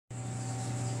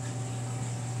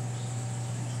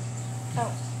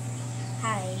Oh,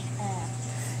 hi.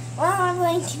 Well, I'm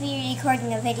going to be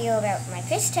recording a video about my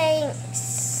fish tanks.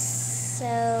 So,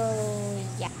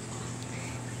 yeah.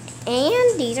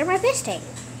 And these are my fish tanks.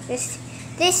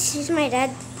 This is my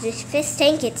dad's fish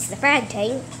tank. It's the frog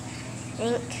tank.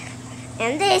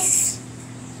 And this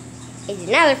is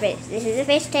another fish. This is a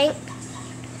fish tank.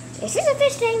 This is a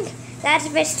fish tank. That's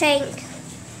a fish tank.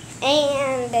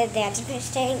 And that's a fish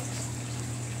tank.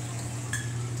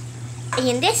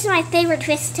 And this is my favorite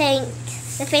fish tank.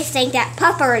 The fish tank that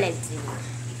Puffer lives in.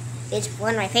 It's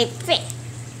one of my favorite fish.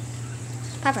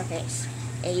 Puffer fish.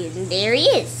 And there he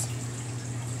is.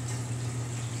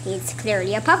 He's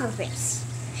clearly a puffer fish.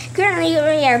 Currently,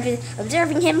 we are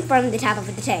observing him from the top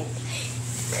of the tank.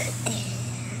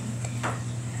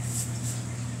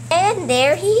 And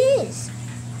there he is.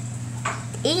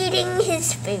 Eating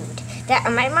his food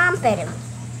that my mom fed him.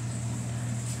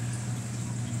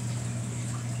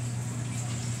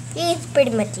 He's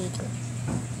pretty much eating.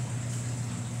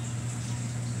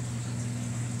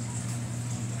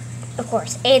 Of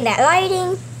course, and that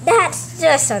lighting, that's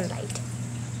just sunlight.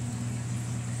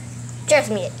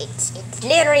 Trust me, it's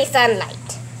literally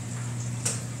sunlight.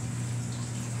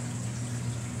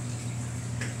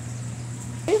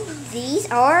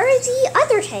 These are the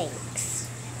other tanks.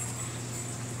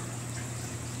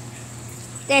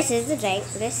 This is the tank.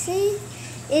 This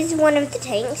is one of the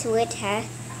tanks which has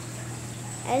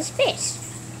fish.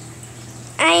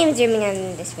 I am zooming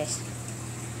on this fish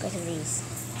because of these.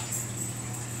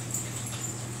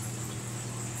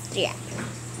 So yeah.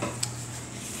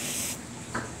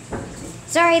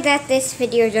 Sorry that this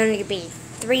video is only going to be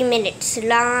 3 minutes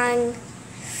long.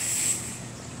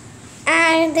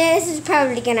 And this is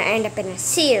probably going to end up in a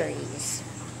series.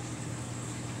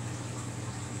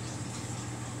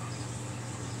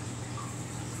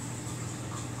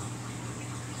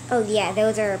 Oh yeah,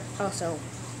 those are also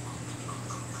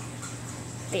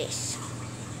fish.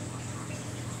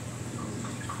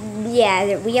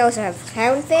 Yeah, we also have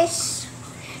clownfish,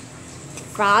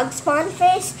 frog spawn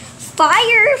fish,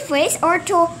 firefish,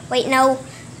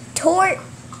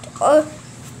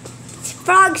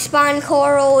 frog spawn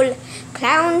coral,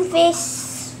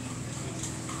 clownfish,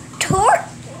 torch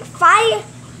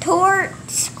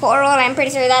coral. I'm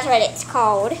pretty sure that's what it's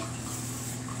called.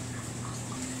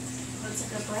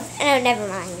 Oh, never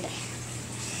mind.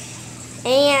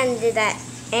 And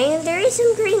there is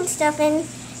some green stuff in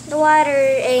the water,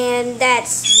 and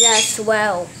that's just,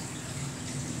 well,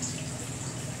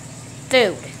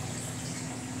 food.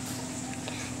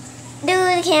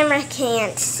 Though the camera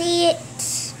can't see it,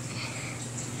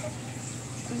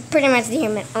 pretty much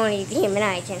only the human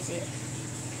eye can see it.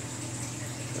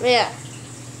 Yeah.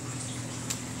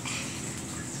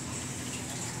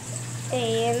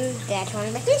 And that's one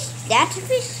of my fish. That's a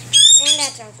fish. And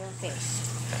that's also a fish.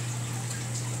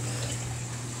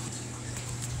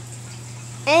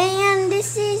 And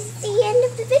this is the end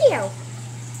of the video.